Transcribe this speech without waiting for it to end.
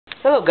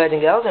Hello guys and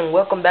gals, and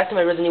welcome back to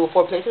my Resident Evil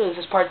 4 playthrough. This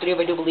is part 3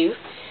 I do believe.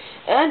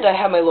 And I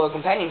have my loyal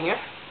companion here.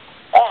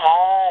 Oh,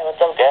 hi, what's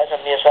up guys?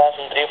 I'm the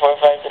Assassin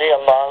 3453.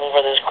 I'm along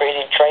for this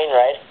crazy train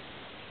ride.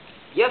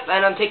 Yep,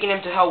 and I'm taking him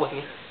to hell with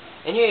me.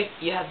 And here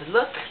you have the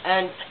look,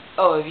 and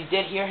oh, if you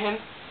did hear him,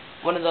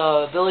 one of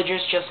the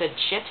villagers just said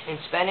shit in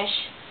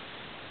Spanish.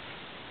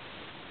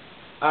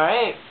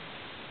 Alright,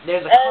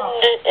 there's a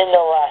cop. And in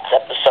the last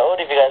episode,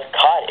 if you guys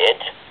caught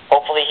it,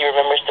 hopefully he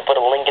remembers to put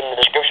a link in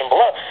the description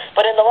below.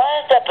 But in the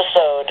last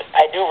episode,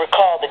 I do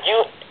recall that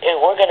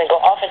we're going to go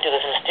off into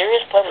this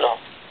mysterious pueblo.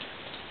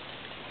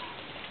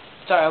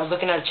 Sorry, I was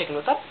looking at a chicken.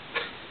 What's up?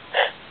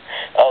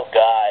 Oh,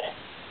 God.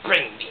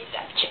 Bring me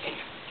that chicken.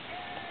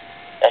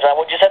 That's not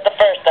what you said the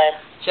first time.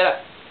 Shut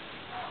up.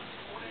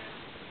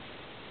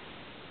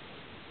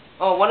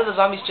 Oh, one of the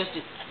zombies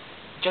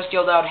just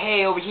yelled out,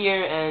 hey, over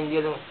here, and the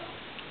other one,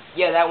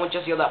 yeah, that one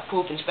just yelled out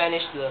poop in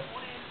Spanish, the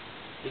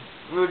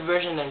rude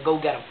version, and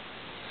go get him.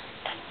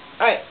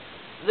 Alright,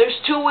 there's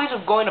two ways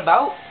of going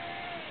about.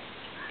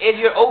 If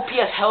you're OP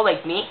as hell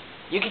like me,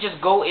 you could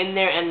just go in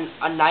there and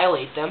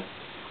annihilate them.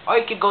 Or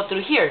you could go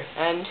through here,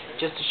 and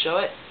just to show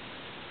it.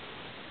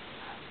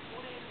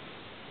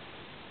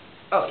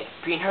 Oh yeah,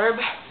 green herb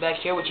back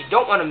here, which you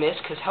don't want to miss,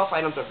 because health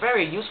items are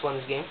very useful in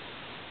this game.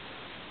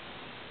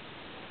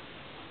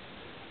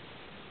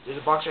 There's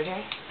a box right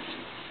here.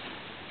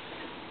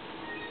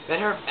 Red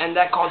herb, and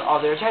that called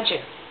all their attention.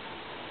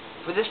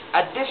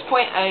 At this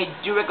point, I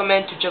do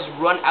recommend to just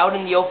run out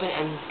in the open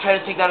and try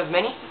to take down as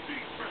many.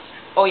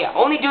 Oh yeah,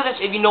 only do this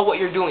if you know what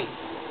you're doing.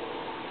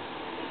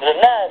 If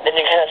not, then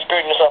you're kind of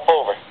screwing yourself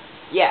over.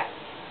 Yeah.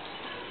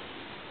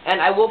 And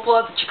I will pull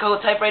out the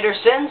Chicago typewriter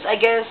since, I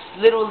guess,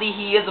 literally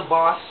he is a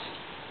boss.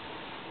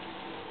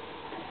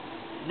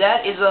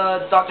 That is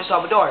Dr.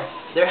 Salvador.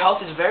 Their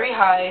health is very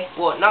high.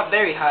 Well, not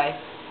very high.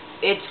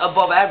 It's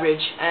above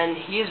average, and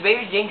he is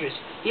very dangerous.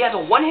 He has a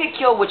one-hit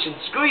kill, which can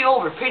screw you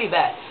over pretty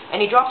bad.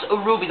 And he drops a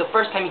ruby the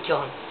first time you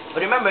kill him.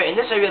 But remember, in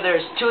this area,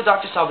 there's two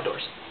Dr.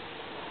 Salvadors.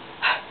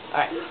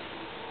 Alright.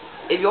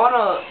 If you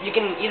wanna, you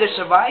can either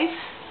survive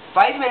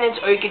 5 minutes,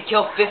 or you can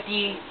kill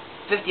 50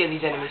 of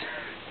these enemies.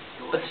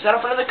 But to set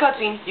up another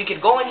cutscene, you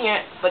could go in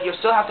here, but you'll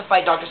still have to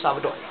fight Dr.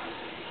 Salvador.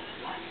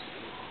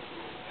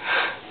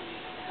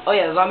 Oh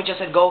yeah, the zombie just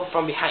said go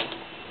from behind.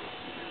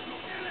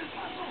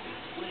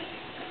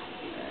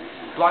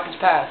 Block his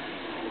path.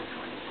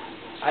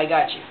 I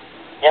got you.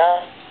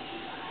 Yeah.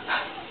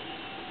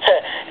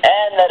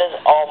 And that is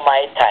all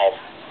my time.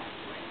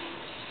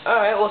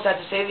 Alright, well, sad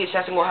to say, the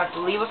assassin will have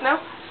to leave us now.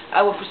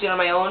 I will proceed on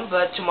my own,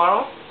 but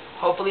tomorrow,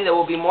 hopefully there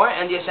will be more,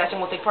 and the assassin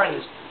will take part in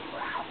this.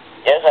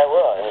 Yes, I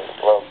will.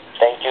 Well,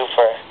 thank you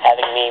for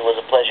having me. It was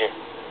a pleasure.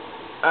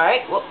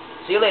 Alright, well,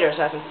 see you later,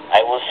 assassin.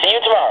 I will see you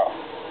tomorrow.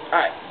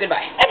 Alright,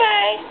 goodbye.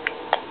 Bye-bye.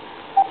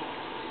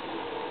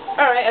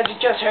 Alright, as you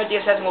just heard, the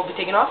assassin will be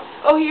taken off.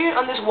 Oh, here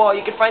on this wall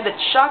you can find a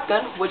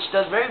shotgun, which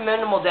does very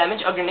minimal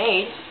damage, a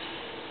grenade,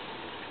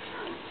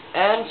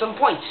 and some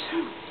points.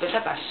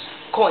 Pesetas.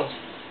 Coins.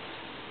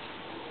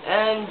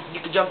 And you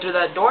can jump through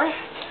that door.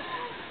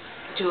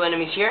 Two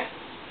enemies here.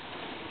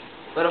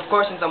 But of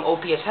course, since I'm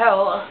OP as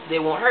hell, they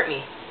won't hurt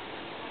me.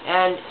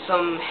 And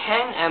some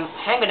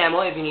handgun ammo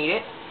if you need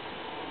it.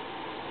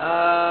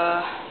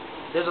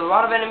 There's a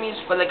lot of enemies,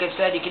 but like I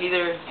said, you can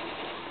either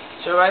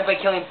survive by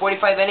killing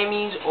 45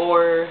 enemies,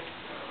 or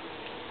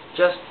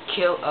just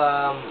kill,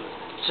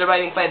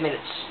 surviving 5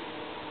 minutes.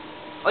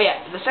 Oh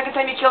yeah, the second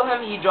time you kill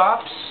him, he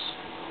drops,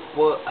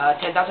 well,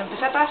 10,000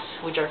 pesetas,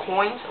 which are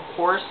coins, of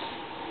course.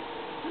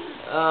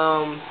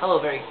 Hello,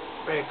 very,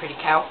 very pretty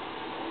cow.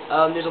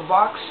 There's a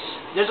box.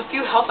 There's a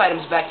few health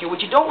items back here,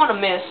 which you don't want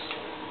to miss.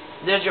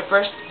 There's your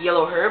first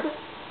yellow herb.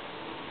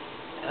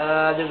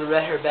 There's a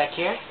red herb back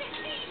here.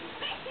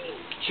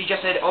 She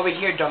just said, over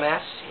here,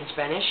 dumbass, in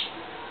Spanish.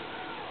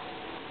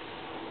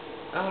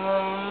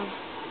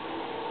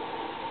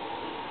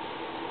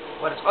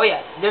 What is? Oh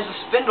yeah, there's a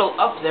spindle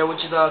up there,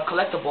 which is a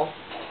collectible.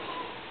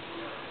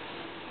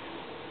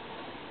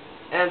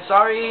 And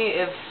sorry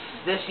if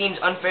this seems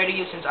unfair to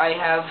you, since I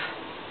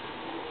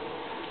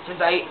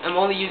am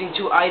only using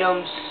 2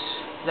 items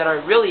that are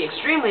really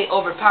extremely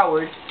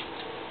overpowered.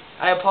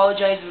 I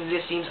apologize if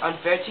this seems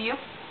unfair to you,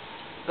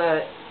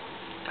 but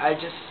I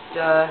just,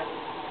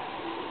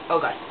 oh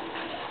god.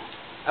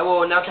 I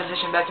will now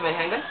transition back to my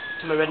handgun,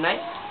 to my red knight.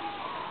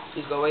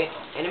 Please go away,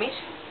 enemies.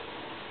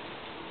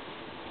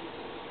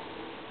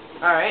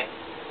 Alright,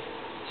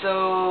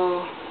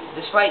 so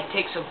this fight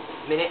takes a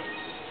minute.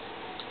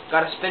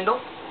 Got a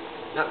spindle.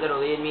 Not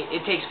literally, I mean,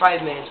 it takes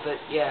 5 minutes, but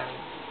yeah,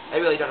 I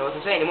really don't know what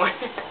to say anymore.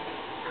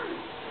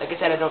 Like I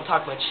said, I don't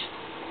talk much.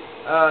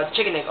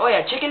 Chicken egg. Oh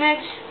yeah, chicken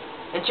eggs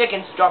and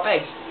chickens drop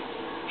eggs.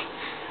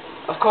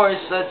 Of course,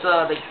 that's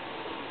like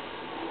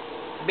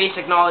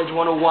basic knowledge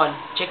 101.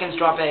 Chickens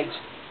drop eggs.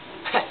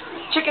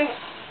 Chickens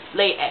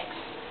lay eggs.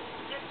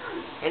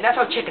 And that's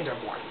how chickens are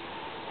born.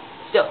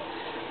 Still,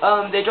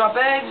 they drop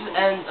eggs,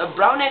 and a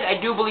brown egg,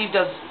 I do believe,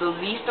 does the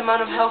least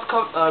amount of health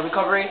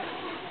recovery.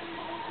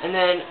 And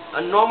then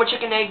a normal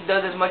chicken egg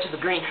does as much as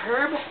a green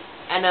herb,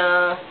 and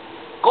a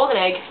golden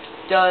egg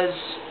does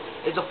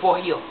is a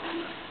full heal.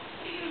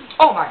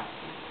 Oh my,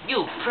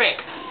 you prick.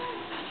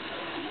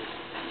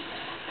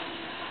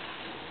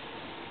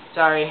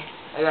 Sorry,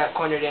 I got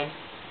cornered in.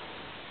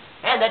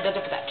 And that does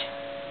it for that.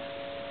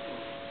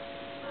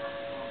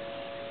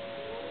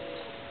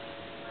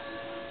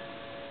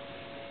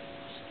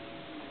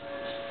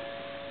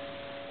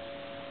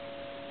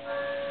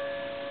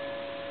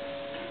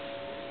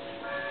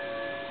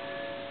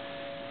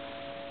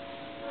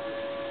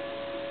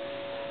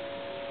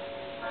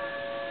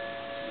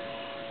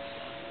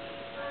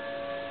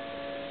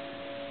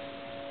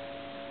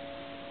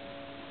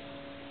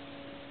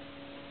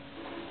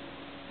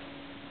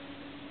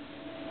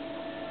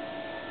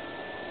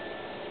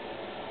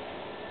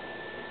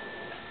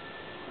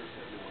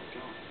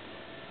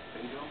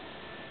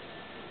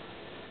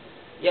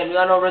 Yeah, we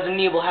all know Resident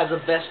Evil has the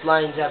best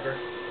lines ever.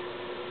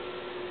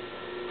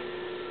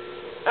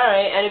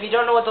 Alright, and if you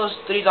don't know what those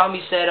 3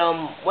 zombies said,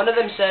 one of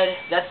them said,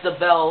 that's the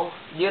bell,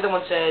 the other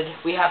one said,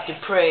 we have to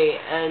pray,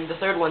 and the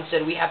third one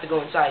said, we have to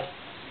go inside.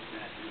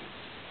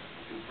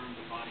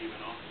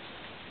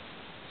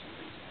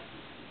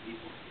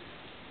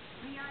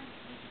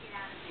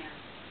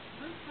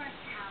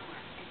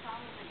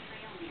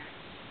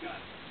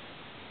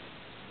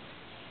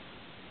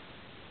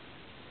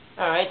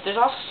 Alright, there's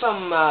also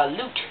some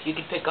loot you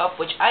could pick up,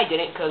 which I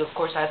didn't, because of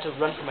course I had to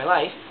run for my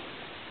life.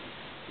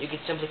 You could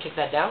simply kick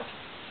that down.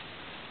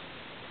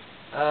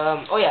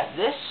 Oh yeah,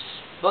 this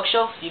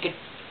bookshelf, you could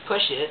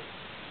push it,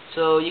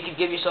 so you could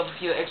give yourself a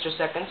few extra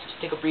seconds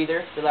to take a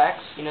breather, relax,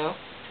 you know.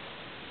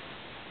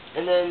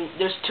 And then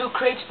there's 2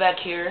 crates back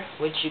here,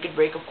 which you could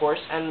break, of course,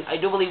 and I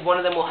do believe one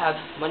of them will have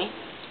money.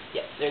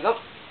 Yeah, there you go.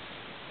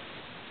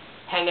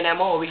 Hanging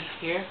ammo over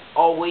here,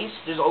 always.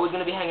 There's always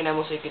going to be hanging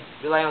ammo, so you could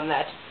rely on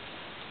that.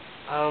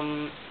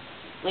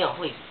 Leon,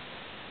 please.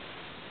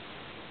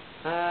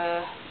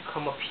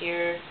 Come up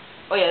here.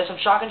 Oh yeah, there's some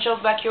shotgun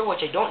shells back here, which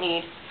I don't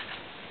need,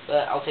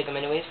 but I'll take them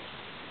anyways.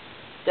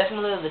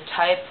 Definitely the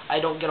type I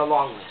don't get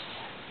along with.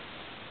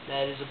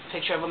 That is a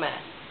picture of a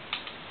man.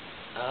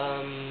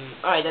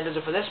 Alright, that does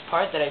it for this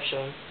part that I've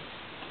shown.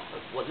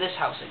 Well, this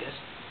house, I guess.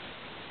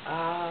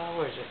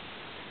 Where is it?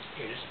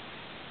 Here it is.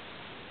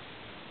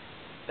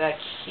 Back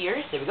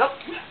here, there we go.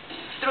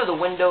 Through the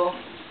window,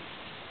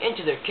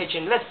 into their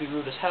kitchen. Let's be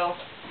rude as hell.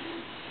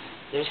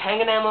 There's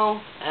hanging ammo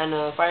and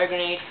a fire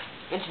grenade,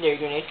 incendiary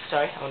grenade.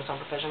 Sorry, I want to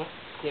sound professional.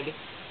 Clearly,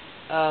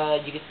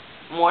 you get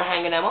more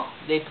hanging ammo.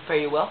 They prepare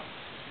you well.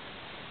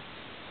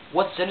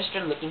 What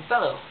sinister-looking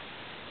fellow?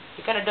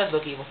 He kind of does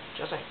look evil.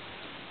 Just saying.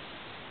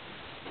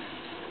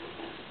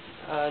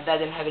 That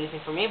didn't have anything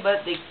for me,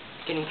 but they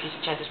can increase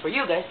the chances for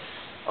you guys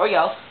or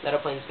y'all that are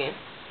playing this game.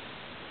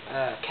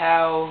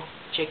 Cow,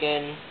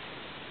 chicken,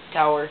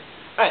 tower.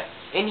 Alright,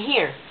 in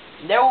here,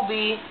 there will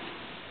be,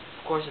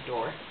 of course, a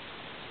door.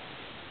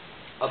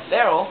 A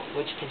barrel,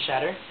 which can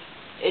shatter.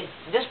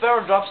 This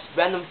barrel drops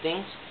random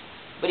things.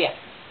 But yeah,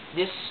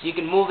 this, you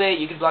can move it,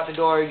 you can block the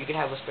door, you can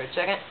have a spare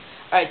second.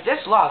 Alright, this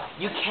lock,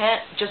 you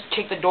can't just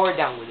kick the door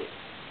down with it.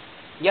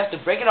 You have to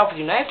break it off with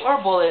your knife or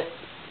a bullet.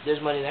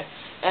 There's money there.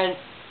 And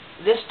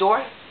this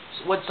door,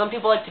 what some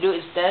people like to do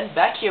is stand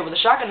back here with a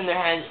shotgun in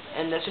their hand,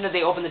 and as soon as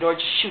they open the door,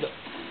 just shoot them.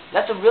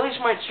 That's a really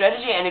smart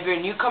strategy, and if you're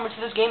a newcomer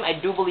to this game, I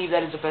do believe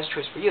that is the best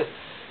choice for you.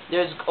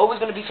 There's always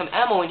going to be some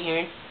ammo in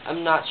here.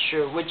 I'm not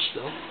sure which,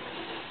 though.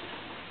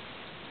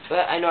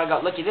 But I know I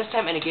got lucky this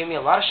time, and it gave me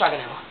a lot of shotgun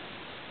ammo.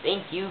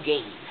 Thank you,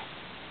 game.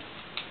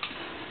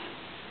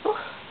 Whew,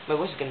 my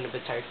voice is getting a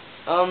bit tired.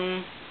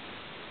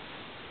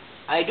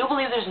 I do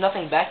believe there's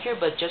nothing back here,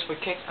 but just for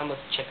kicks, I'm going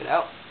to check it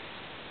out.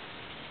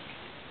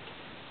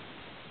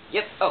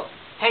 Yep. Oh,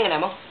 hanging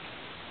ammo.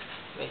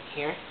 Right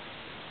here.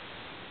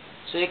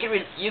 So you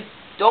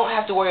don't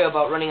have to worry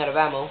about running out of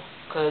ammo,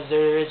 because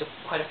there is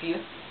quite a few.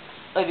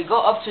 If you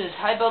go up to this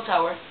high bell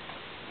tower,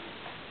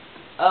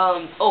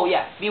 oh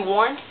yeah, be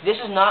warned, this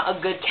is not a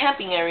good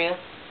camping area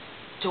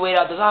to wait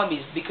out the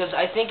zombies, because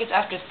I think it's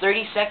after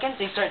 30 seconds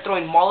they start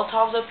throwing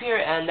Molotovs up here,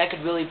 and that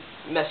could really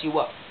mess you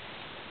up.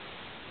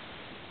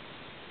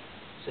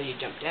 So you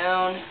jump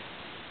down.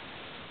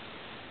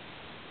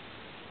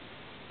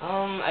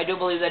 I do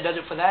believe that does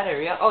it for that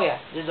area. Oh yeah,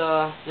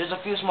 there's a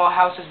few small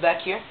houses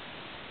back here.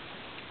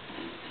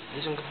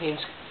 This one contains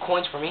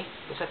coins for me,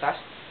 pesetas.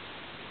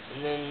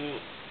 And then,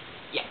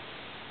 yeah.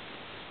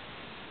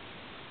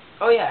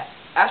 Oh yeah,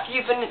 after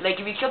you finish, like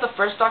if you kill the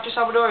first Dr.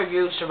 Salvador, if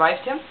you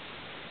survived him,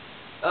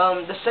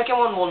 the second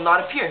one will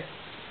not appear.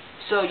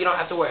 So you don't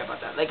have to worry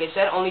about that. Like I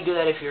said, only do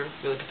that if you're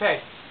really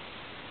prepared.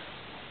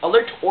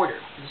 Alert order.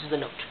 This is the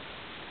note.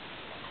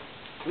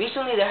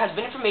 Recently, there has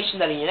been information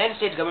that a United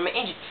States government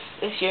agent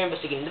is here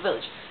investigating the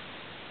village.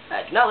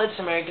 Do not let this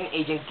American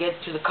agent get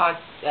to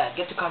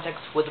contact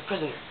with the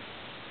prisoner.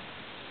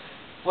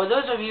 For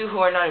those of you who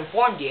are not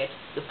informed yet,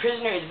 the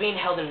prisoner is being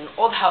held in an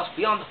old house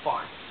beyond the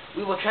farm.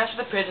 We will transfer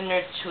the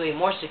prisoner to a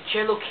more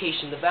secure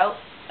location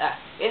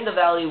in the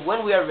valley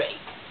when we are ready.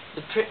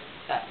 The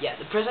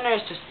prisoner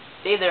is to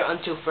stay there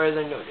until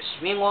further notice.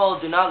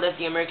 Meanwhile, do not let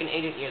the American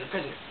agent near the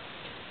prisoner.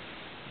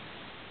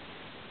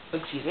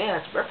 Excuse me,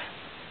 that's a burp.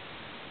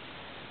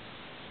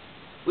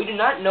 We do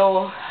not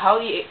know how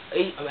the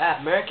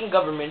American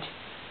government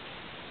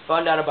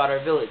found out about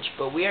our village,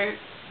 but we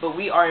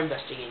are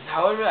investigating.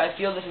 However, I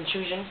feel this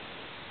intrusion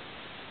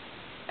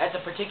at the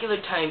particular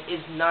time is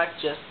not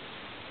just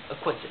a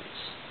coincidence.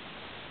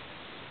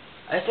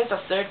 I sense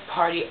a third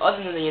party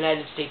other than the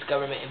United States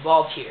government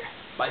involved here.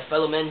 My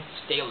fellow men,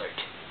 stay alert.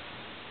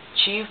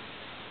 Chief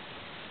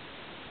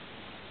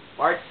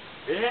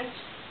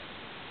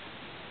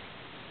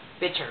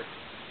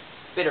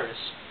Bitters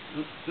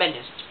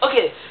Mendes.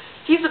 Okay,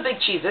 he's the big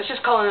chief. Let's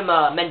just call him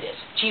Mendes.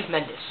 Chief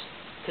Mendes,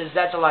 because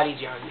that's a lot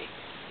easier on me.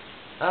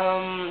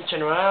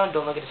 Turn around.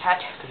 Don't look at his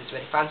hat, because it's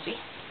very fancy.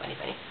 Funny.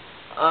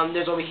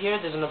 There's over here.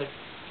 There's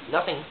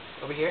nothing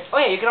over here. Oh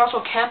yeah, you can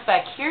also camp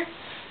back here,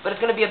 but it's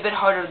going to be a bit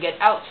harder to get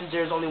out since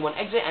there's only one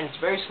exit and it's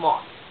very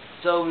small.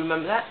 So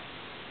remember that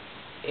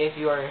if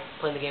you are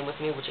playing the game with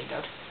me, which I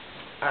doubt.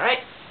 Alright,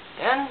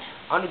 and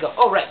on we go.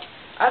 Oh, right.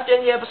 I have to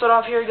end the episode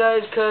off here,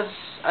 guys, because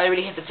I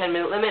already hit the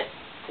 10-minute limit,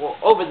 or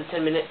over the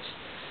 10 minutes.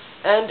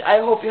 And I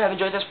hope you have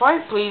enjoyed this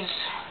part. Please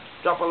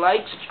drop a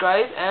like,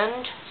 subscribe,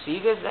 and see you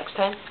guys next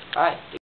time. Bye.